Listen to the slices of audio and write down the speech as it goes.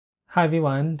Hi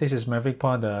everyone, this is Maverick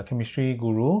Paul, the chemistry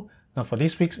guru. Now for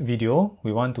this week's video,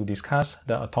 we want to discuss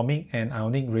the atomic and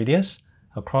ionic radius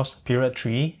across period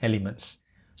 3 elements.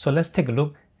 So let's take a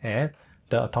look at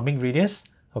the atomic radius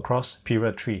across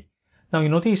period 3. Now you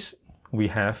notice we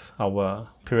have our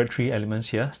period 3 elements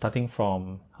here, starting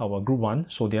from our group 1,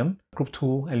 sodium, group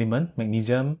 2 element,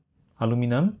 magnesium,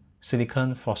 aluminum,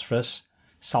 silicon, phosphorus,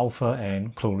 sulfur,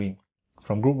 and chlorine,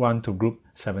 from group 1 to group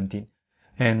 17.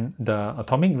 And the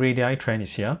atomic radii trend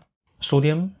is here.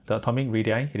 Sodium, the atomic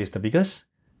radii, it is the biggest,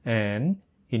 and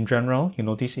in general, you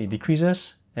notice it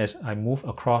decreases as I move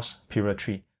across period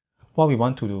 3. What we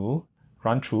want to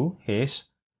run through is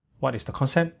what is the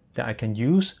concept that I can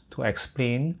use to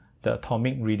explain the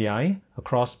atomic radii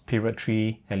across period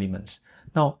 3 elements.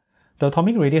 Now, the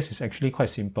atomic radius is actually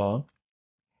quite simple.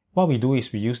 What we do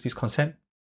is we use this concept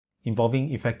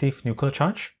involving effective nuclear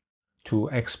charge to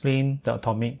explain the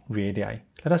atomic radii.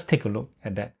 Let us take a look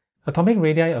at that. Atomic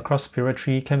radii across period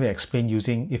 3 can be explained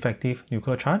using effective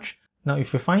nuclear charge. Now,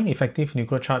 if you find effective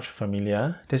nuclear charge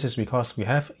familiar, this is because we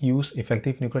have used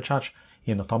effective nuclear charge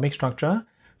in atomic structure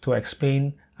to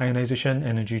explain ionization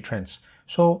energy trends.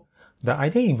 So, the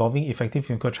idea involving effective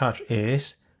nuclear charge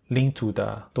is linked to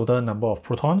the total number of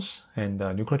protons and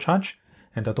the nuclear charge,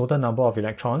 and the total number of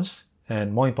electrons,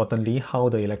 and more importantly, how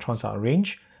the electrons are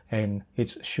arranged and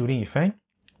its shielding effect.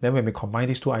 Then when we combine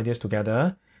these two ideas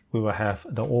together, we will have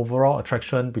the overall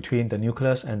attraction between the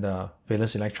nucleus and the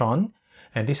valence electron,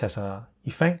 and this has an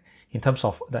effect in terms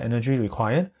of the energy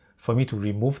required for me to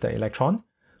remove the electron.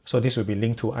 So this will be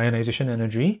linked to ionization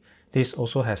energy. This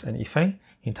also has an effect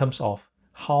in terms of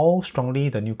how strongly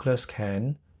the nucleus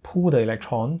can pull the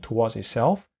electron towards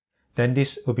itself. Then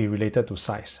this will be related to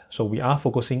size. So we are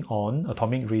focusing on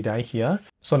atomic radii here.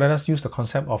 So let us use the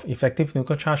concept of effective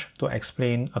nuclear charge to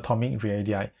explain atomic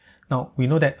radii. Now we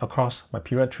know that across my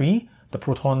period 3, the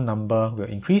proton number will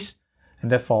increase, and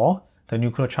therefore the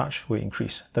nuclear charge will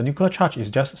increase. The nuclear charge is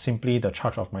just simply the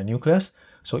charge of my nucleus.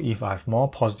 So if I have more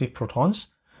positive protons,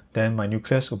 then my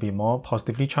nucleus will be more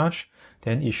positively charged.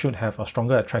 Then it should have a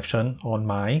stronger attraction on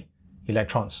my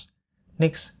electrons.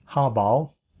 Next, how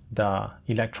about the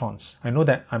electrons? I know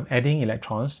that I'm adding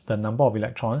electrons, the number of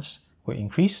electrons will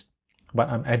increase, but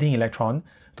I'm adding electron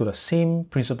to the same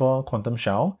principal quantum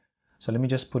shell. So let me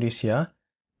just put this here,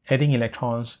 adding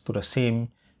electrons to the same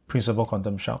principal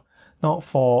quantum shell. Now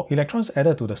for electrons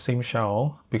added to the same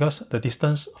shell, because the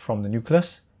distance from the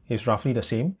nucleus is roughly the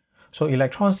same, so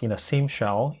electrons in the same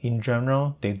shell, in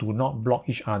general, they do not block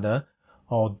each other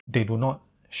or they do not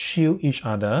shield each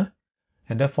other,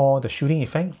 and therefore the shielding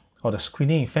effect or the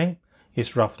screening effect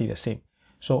is roughly the same.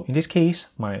 So in this case,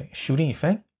 my shielding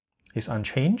effect is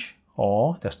unchanged,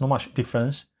 or there's not much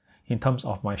difference in terms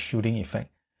of my shielding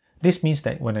effect. This means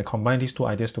that when I combine these two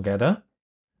ideas together,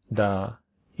 the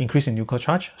increase in nuclear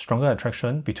charge, stronger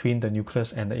attraction between the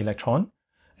nucleus and the electron,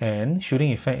 and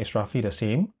shielding effect is roughly the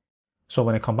same. So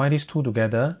when I combine these two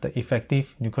together, the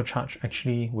effective nuclear charge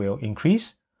actually will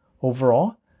increase.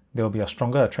 Overall, there will be a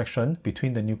stronger attraction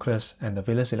between the nucleus and the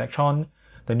valence electron.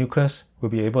 The nucleus will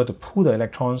be able to pull the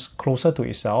electrons closer to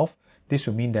itself. This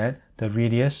will mean that the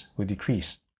radius will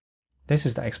decrease. This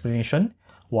is the explanation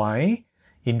why,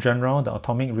 in general, the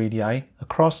atomic radii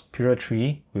across period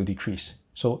 3 will decrease.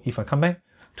 So if I come back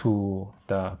to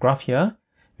the graph here,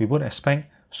 we would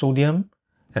expect sodium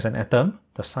as an atom,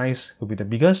 the size will be the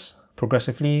biggest.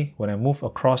 Progressively, when I move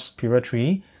across period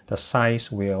 3, the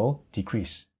size will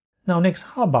decrease. Now next,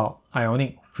 how about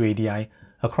ionic radii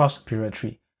across period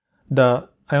 3? The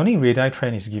ionic radii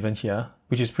trend is given here,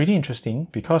 which is pretty interesting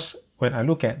because when I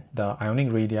look at the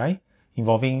ionic radii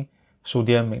involving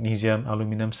sodium, magnesium,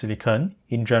 aluminum, silicon,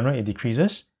 in general it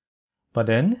decreases. But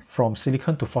then from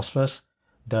silicon to phosphorus,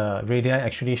 the radii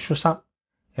actually shoots up,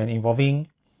 and involving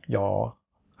your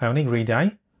ionic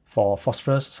radii for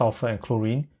phosphorus, sulfur, and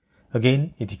chlorine,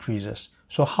 again it decreases.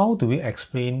 So how do we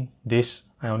explain this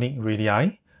ionic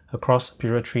radii across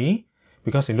period 3?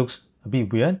 Because it looks a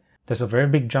bit weird. There's a very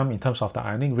big jump in terms of the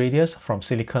ionic radius from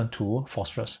silicon to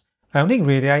phosphorus. Ionic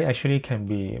radii actually can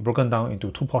be broken down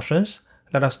into two portions.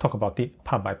 Let us talk about it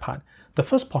part by part. The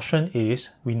first portion is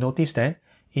we notice that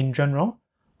in general,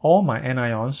 all my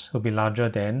anions will be larger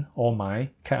than all my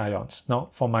cations. Now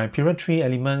for my period 3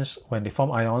 elements, when they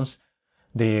form ions,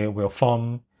 they will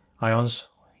form ions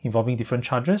involving different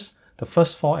charges. The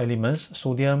first 4 elements,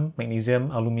 sodium,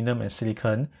 magnesium, aluminum, and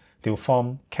silicon, they will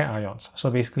form cations. So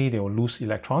basically, they will lose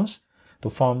electrons to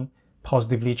form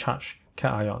positively charged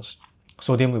cations.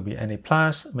 Sodium will be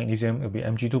Na+, magnesium will be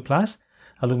Mg2+,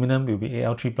 aluminum will be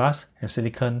Al3+, and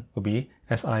silicon will be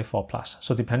Si4+.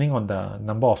 So depending on the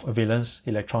number of valence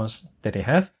electrons that they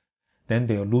have, then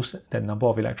they will lose that number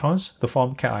of electrons to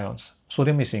form cations.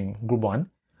 Sodium is in group 1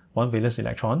 valence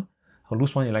electron, will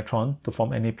lose 1 electron to form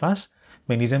Na+.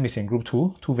 Magnesium is in group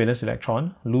 2 valence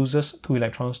electron, loses 2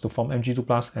 electrons to form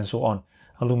Mg2+, and so on.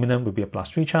 Aluminum will be a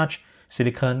 +3 charge,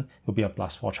 silicon will be a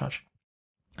 +4 charge.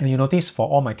 And you notice for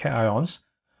all my cations,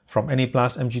 from Na+,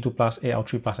 Mg2+,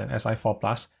 Al3+, and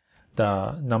Si4+,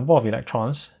 the number of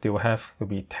electrons they will have will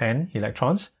be 10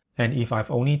 electrons. And if I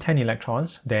have only 10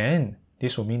 electrons, then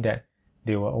this will mean that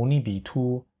there will only be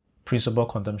 2 principal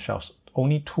quantum shells.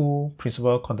 Only 2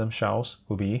 principal quantum shells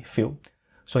will be filled.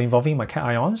 So involving my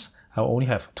cations, I will only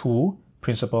have 2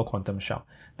 principal quantum shells.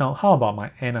 Now, how about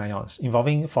my anions?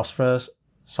 Involving phosphorus,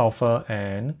 sulfur,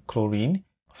 and chlorine.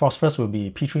 Phosphorus will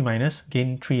be P3-,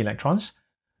 gain 3 electrons.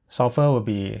 Sulfur will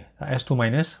be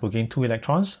S2-, will gain 2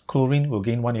 electrons. Chlorine will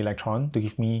gain 1 electron to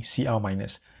give me Cl-.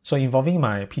 So involving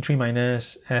my P3-,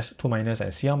 S2-,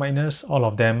 and Cl-, all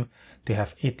of them, they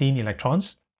have 18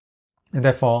 electrons. And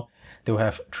therefore, they will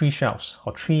have 3 shells,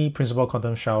 or 3 principal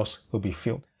quantum shells will be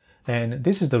filled. And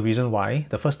this is the reason why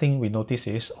the first thing we notice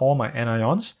is all my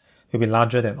anions will be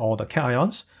larger than all the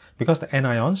cations, because the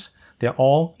anions, they're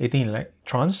all 18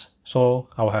 electrons. So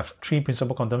I will have 3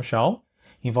 principal quantum shells.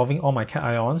 Involving all my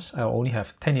cations, I will only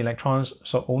have 10 electrons,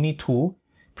 so only 2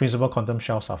 principal quantum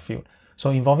shells are filled.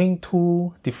 So involving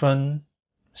 2 different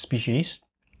species,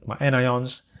 my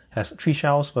anions has 3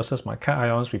 shells versus my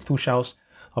cations with 2 shells.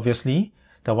 Obviously,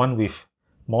 the one with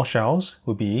more shells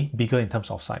will be bigger in terms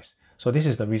of size. So this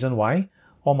is the reason why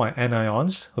all my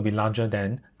anions will be larger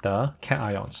than the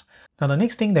cations. Now the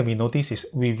next thing that we notice is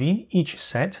within each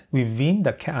set, within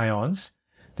the cations,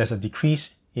 there's a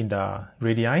decrease in the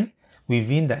radii.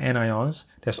 Within the anions,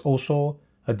 there's also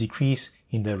a decrease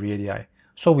in the radii.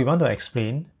 So we want to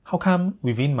explain how come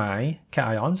within my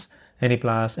cations, Na+,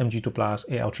 Mg2+,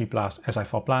 Al3+,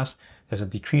 Si4+, there's a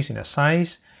decrease in the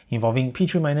size. Involving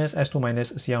P3-,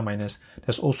 S2-, Cl-,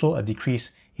 there's also a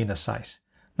decrease in the size.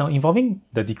 Now involving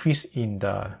the decrease in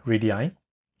the radii,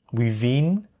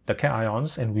 within the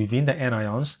cations and within the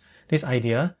anions, this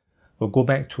idea will go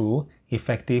back to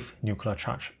effective nuclear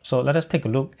charge. So let us take a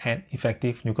look at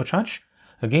effective nuclear charge.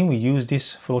 Again, we use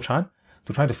this flowchart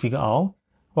to try to figure out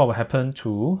what will happen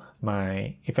to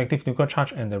my effective nuclear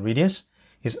charge and the radius.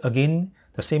 Is again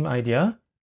the same idea.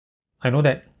 I know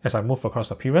that as I move across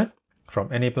the period, from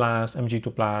Na+,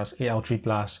 Mg2+,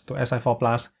 Al3+, to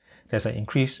Si4+, there's an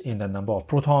increase in the number of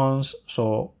protons,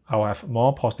 so I will have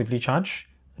more positively charged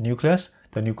nucleus,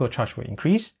 the nuclear charge will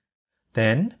increase.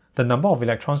 Then the number of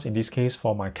electrons in this case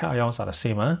for my cations are the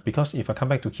same, because if I come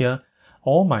back to here,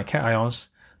 all my cations,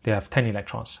 they have 10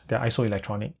 electrons, they're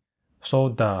isoelectronic. So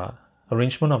the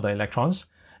arrangement of the electrons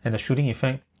and the shooting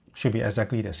effect should be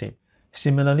exactly the same.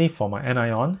 Similarly for my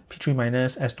anion, P3-,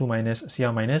 S2-,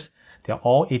 Cl-, they are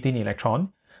all 18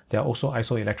 electron, they are also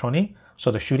isoelectronic,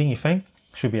 so the shooting effect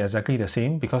should be exactly the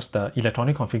same because the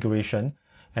electronic configuration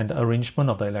and the arrangement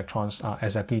of the electrons are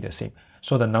exactly the same.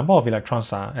 So the number of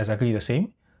electrons are exactly the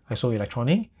same,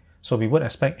 isoelectronic, so we would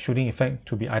expect shooting effect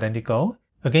to be identical.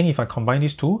 Again, if I combine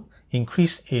these two,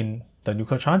 increase in the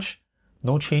nuclear charge,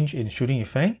 no change in shooting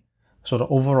effect, so the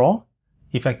overall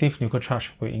effective nuclear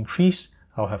charge will increase.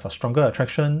 I'll have a stronger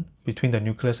attraction between the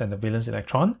nucleus and the valence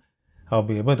electron. I'll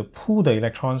be able to pull the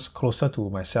electrons closer to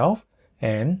myself,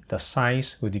 and the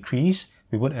size will decrease.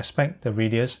 We would expect the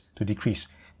radius to decrease.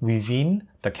 Within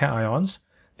the cations,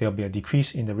 there will be a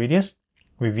decrease in the radius.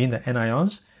 Within the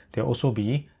anions, there will also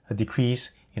be a decrease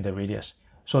in the radius.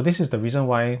 So this is the reason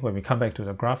why when we come back to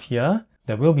the graph here,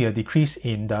 there will be a decrease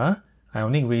in the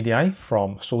ionic radii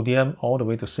from sodium all the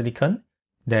way to silicon,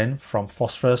 then from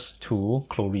phosphorus to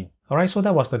chlorine. Alright, so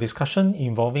that was the discussion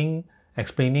involving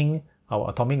explaining our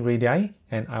atomic radii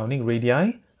and ionic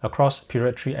radii across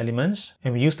period 3 elements,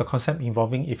 and we used the concept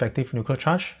involving effective nuclear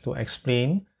charge to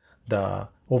explain the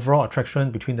overall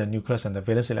attraction between the nucleus and the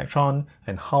valence electron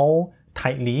and how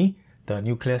tightly the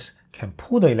nucleus can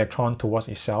pull the electron towards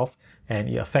itself, and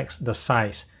it affects the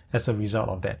size as a result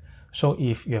of that. So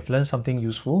if you have learned something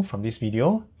useful from this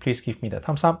video, please give me the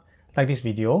thumbs up, like this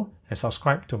video, and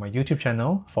subscribe to my YouTube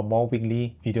channel for more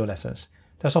weekly video lessons.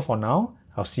 That's all for now.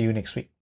 I'll see you next week.